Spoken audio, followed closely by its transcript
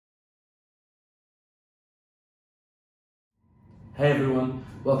Hey everyone,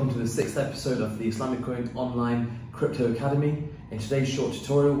 welcome to the 6th episode of the Islamic Coin Online Crypto Academy. In today's short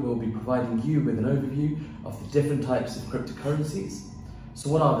tutorial, we'll be providing you with an overview of the different types of cryptocurrencies. So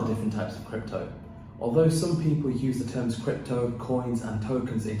what are the different types of crypto? Although some people use the terms crypto, coins and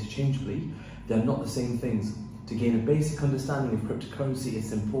tokens interchangeably, they're not the same things. To gain a basic understanding of cryptocurrency,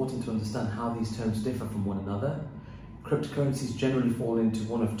 it's important to understand how these terms differ from one another. Cryptocurrencies generally fall into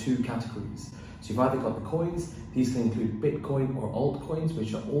one of two categories. So you've either got the coins, these can include Bitcoin or altcoins,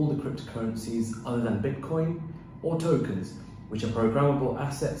 which are all the cryptocurrencies other than Bitcoin, or tokens, which are programmable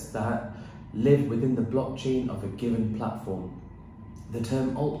assets that live within the blockchain of a given platform. The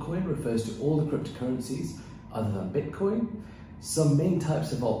term altcoin refers to all the cryptocurrencies other than Bitcoin. Some main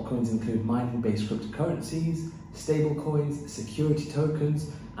types of altcoins include mining-based cryptocurrencies, stablecoins, security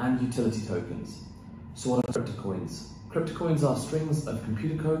tokens, and utility tokens. So what are cryptocoins? Cryptocoins are strings of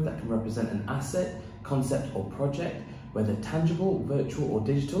computer code that can represent an asset, concept, or project, whether tangible, virtual, or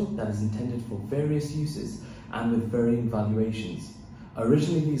digital, that is intended for various uses and with varying valuations.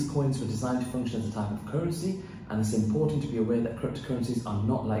 Originally, these coins were designed to function as a type of currency, and it's important to be aware that cryptocurrencies are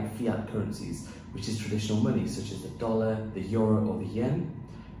not like fiat currencies, which is traditional money, such as the dollar, the euro, or the yen.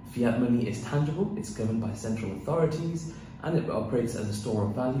 Fiat money is tangible, it's governed by central authorities, and it operates as a store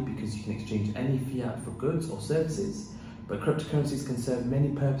of value because you can exchange any fiat for goods or services. But cryptocurrencies can serve many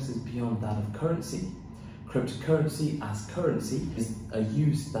purposes beyond that of currency. Cryptocurrency as currency is a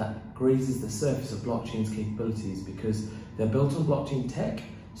use that grazes the surface of blockchain's capabilities because they're built on blockchain tech.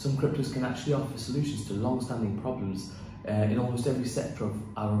 Some cryptos can actually offer solutions to long-standing problems in almost every sector of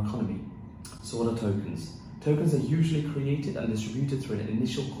our economy. So what are tokens? Tokens are usually created and distributed through an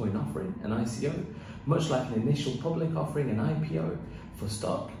initial coin offering, an ICO, much like an initial public offering, an IPO, for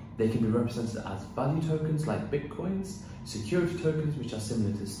stock. They can be represented as value tokens like Bitcoins, security tokens which are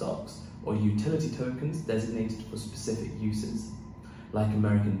similar to stocks, or utility tokens designated for specific uses. Like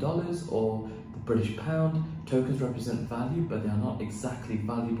American dollars or the British pound, tokens represent value, but they are not exactly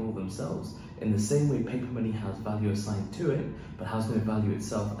valuable themselves, in the same way paper money has value assigned to it, but has no value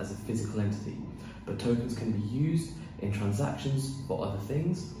itself as a physical entity. But tokens can be used in transactions for other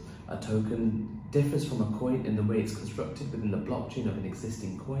things. A token differs from a coin in the way it's constructed within the blockchain of an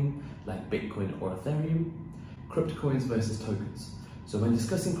existing coin, like Bitcoin or Ethereum. Cryptocoins versus tokens. So when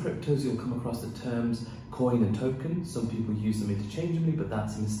discussing cryptos, you'll come across the terms coin and token. Some people use them interchangeably, but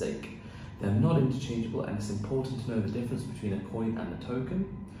that's a mistake. They're not interchangeable, and it's important to know the difference between a coin and a token.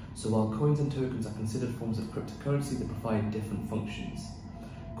 So while coins and tokens are considered forms of cryptocurrency, they provide different functions.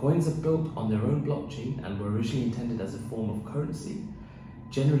 Coins are built on their own blockchain and were originally intended as a form of currency.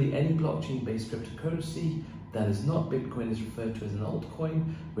 Generally, any blockchain-based cryptocurrency that is not Bitcoin is referred to as an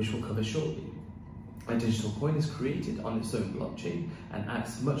altcoin, which we'll cover shortly. A digital coin is created on its own blockchain and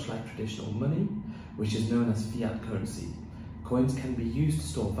acts much like traditional money, which is known as fiat currency. Coins can be used to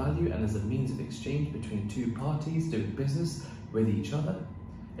store value and as a means of exchange between two parties doing business with each other.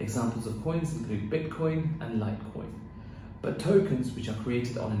 Examples of coins include Bitcoin and Litecoin. But tokens, which are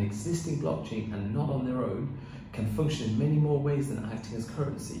created on an existing blockchain and not on their own, can function in many more ways than acting as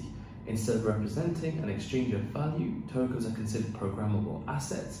currency. Instead of representing an exchange of value, tokens are considered programmable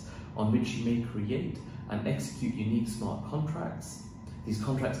assets on which you may create and execute unique smart contracts. These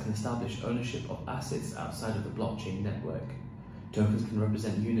contracts can establish ownership of assets outside of the blockchain network. Tokens can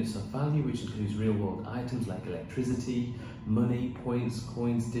represent units of value, which includes real-world items like electricity, money, points,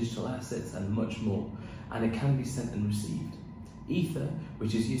 coins, digital assets, and much more, and it can be sent and received. Ether,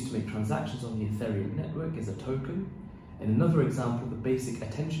 which is used to make transactions on the Ethereum network, is a token. In another example, the basic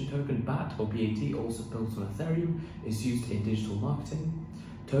attention token, BAT or BAT, also built on Ethereum, is used in digital marketing.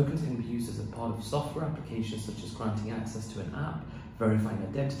 Tokens can be used as a part of software applications such as granting access to an app, verifying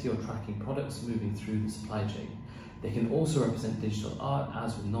identity, or tracking products moving through the supply chain. They can also represent digital art,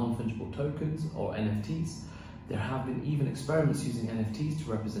 as with non-fungible tokens or NFTs. There have been even experiments using NFTs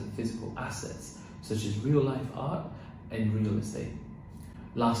to represent physical assets, such as real-life art in real estate.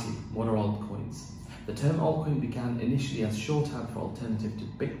 Lastly, what are altcoins? The term altcoin began initially as shorthand for alternative to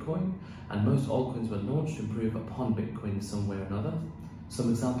Bitcoin, and most altcoins were launched to improve upon Bitcoin in some way or another. Some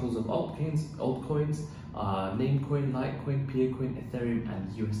examples of altcoins are Namecoin, Litecoin, Peercoin, Ethereum,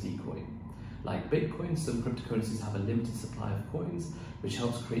 and USD coin. Like Bitcoin, some cryptocurrencies have a limited supply of coins, which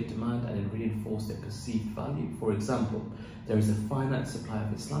helps create demand and reinforce their perceived value. For example, there is a finite supply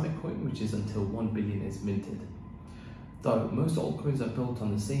of Islamic coin, which is until 1 billion is minted. Though most altcoins are built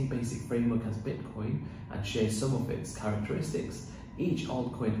on the same basic framework as Bitcoin and share some of its characteristics, each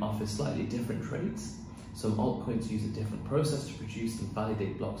altcoin offers slightly different traits. Some altcoins use a different process to produce and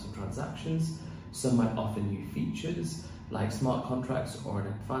validate blocks of transactions. Some might offer new features, like smart contracts, or an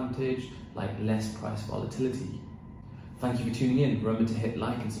advantage, like less price volatility. Thank you for tuning in. Remember to hit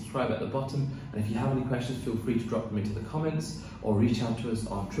like and subscribe at the bottom, and if you have any questions, feel free to drop them into the comments or reach out to us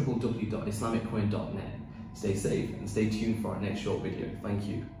on www.islamiccoin.net. Stay safe and stay tuned for our next short video. Thank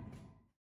you.